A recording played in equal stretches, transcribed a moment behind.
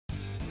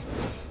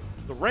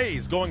The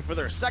Rays, going for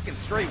their second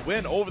straight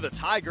win over the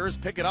Tigers,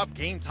 pick it up,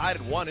 game tied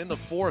at 1 in the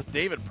fourth.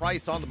 David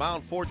Price on the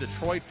mound for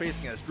Detroit,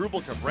 facing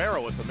Asdrubal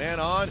Cabrera with the man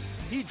on.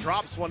 He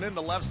drops one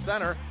into left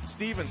center.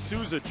 Steven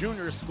Souza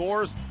Jr.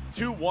 scores.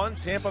 2-1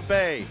 Tampa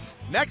Bay.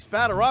 Next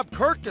batter up,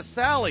 Curt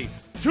Casali.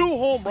 2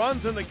 home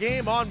runs in the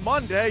game on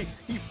Monday.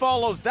 He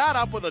follows that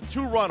up with a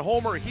 2-run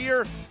homer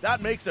here.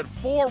 That makes it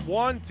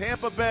 4-1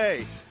 Tampa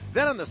Bay.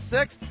 Then in the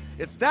 6th,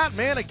 it's that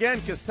man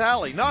again,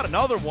 Casali. Not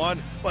another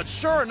one, but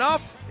sure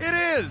enough, it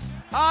is.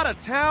 Out of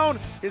town,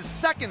 his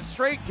second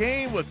straight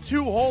game with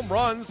 2 home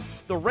runs.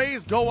 The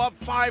Rays go up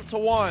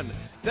 5-1.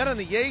 Then in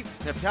the 8th,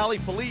 Neftali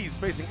Feliz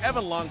facing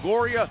Evan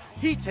Longoria.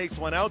 He takes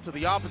one out to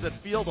the opposite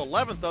field,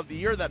 11th of the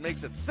year. That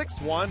makes it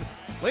 6-1.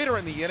 Later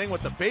in the inning,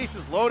 with the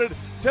bases loaded,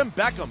 Tim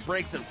Beckham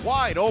breaks it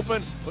wide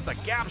open with a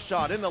gap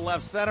shot into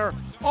left center.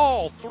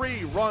 All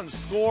 3 runs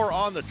score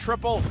on the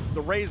triple.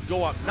 The Rays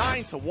go up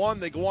 9-1.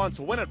 They go on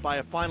to win it by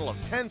a final of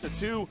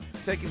 10-2,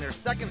 taking their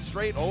second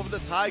straight over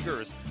the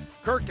Tigers.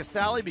 Curt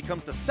Casali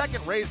becomes the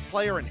second Rays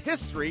player in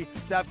history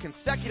to have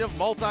consecutive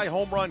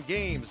multi-home run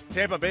games.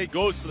 Tampa Bay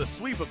goes for the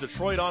sweep of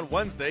Detroit on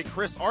Wednesday.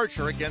 Chris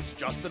Archer against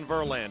Justin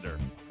Verlander.